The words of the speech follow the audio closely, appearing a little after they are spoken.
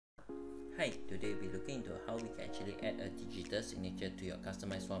Hi, today we're looking into how we can actually add a digital signature to your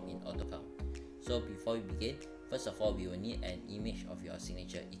customized form in Autocount. So before we begin, first of all, we will need an image of your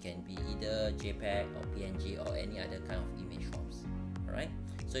signature. It can be either JPEG or PNG or any other kind of image forms. Alright,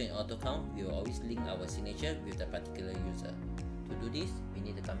 so in Autocount, we will always link our signature with the particular user. To do this, we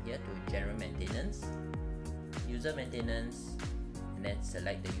need to come here to General Maintenance, User Maintenance, and then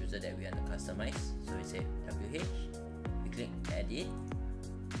select the user that we want to customize. So we say WH, we click Edit,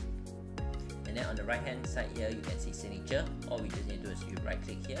 and then on the right hand side here you can see signature. All we just need to do is you right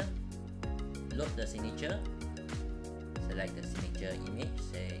click here, load the signature, select the signature image,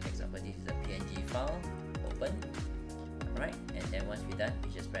 say example this is a PNG file, open. Alright, and then once we're done, we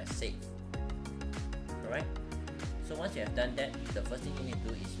just press save. Alright, so once you have done that, the first thing you need to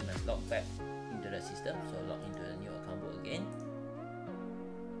do is you must log back into the system. So log into the new account book again.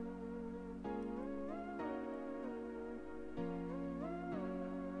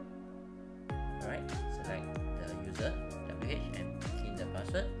 Alright, select the user WH and key in the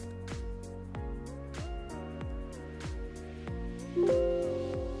password.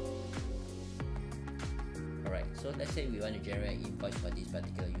 Alright, so let's say we want to generate an invoice for this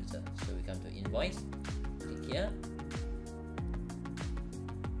particular user. So we come to Invoice, click here.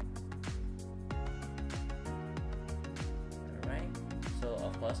 Alright, so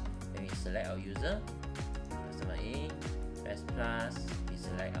of course when we select our user, customer A, press plus, we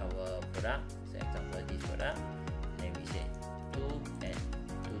select our product, so example this product, then we say 2 and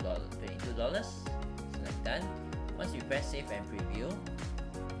 $22, select done. Once you press save and preview,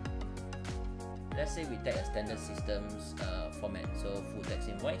 let's say we take a standard systems format, so full text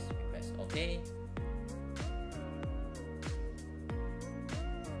invoice, we press OK.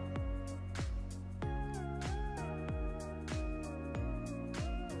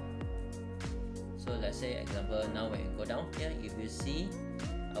 So let's say example now when you go down here, if you see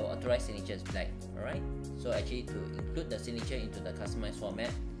our authorized signature is blank. Alright, so actually to include the signature into the customized format,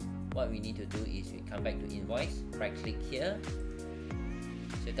 what we need to do is we come back to Invoice, right click here,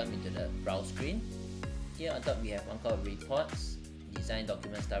 so you come into the browse screen. Here on top we have one called Reports, Design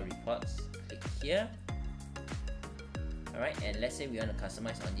Document Style Reports, click here. Alright, and let's say we want to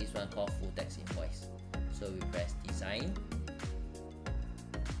customize on this one called full text invoice, so we press Design,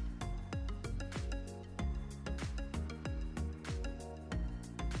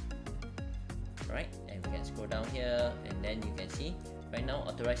 right, and we can scroll down here, and then you can see right now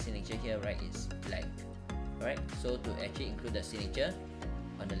authorized signature here, right, is blank. Alright, so to actually include the signature,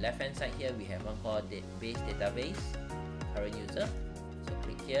 on the left hand side here we have one called base database, current user. So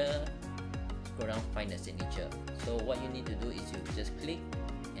click here, scroll down, find the signature. So what you need to do is you just click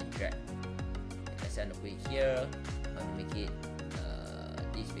and drag. Let's say I'm going to put it here, I'm going to make it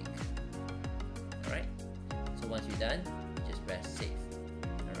this big. Alright, so once you're done, just press save.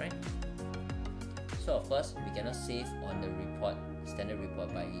 Alright, so of course we cannot save on the report, standard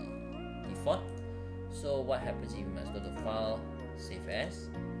report by default. So what happens is we must go to File, Save As,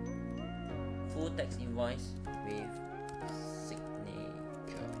 Full Text Invoice with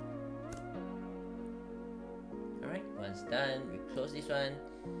Signature. Alright, once done, we close this one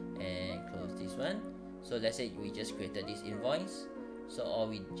and close this one. So let's say we just created this invoice. So all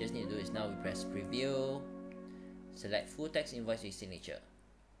we just need to do is now we press Preview, select Full Text Invoice with Signature.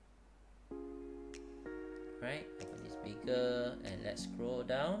 Right, open this bigger and let's scroll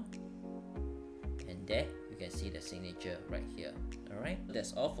down, and there you can see the signature right here. Alright,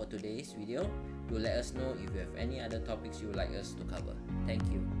 that's all for today's video. Do let us know if you have any other topics you would like us to cover. Thank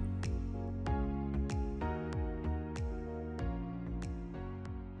you.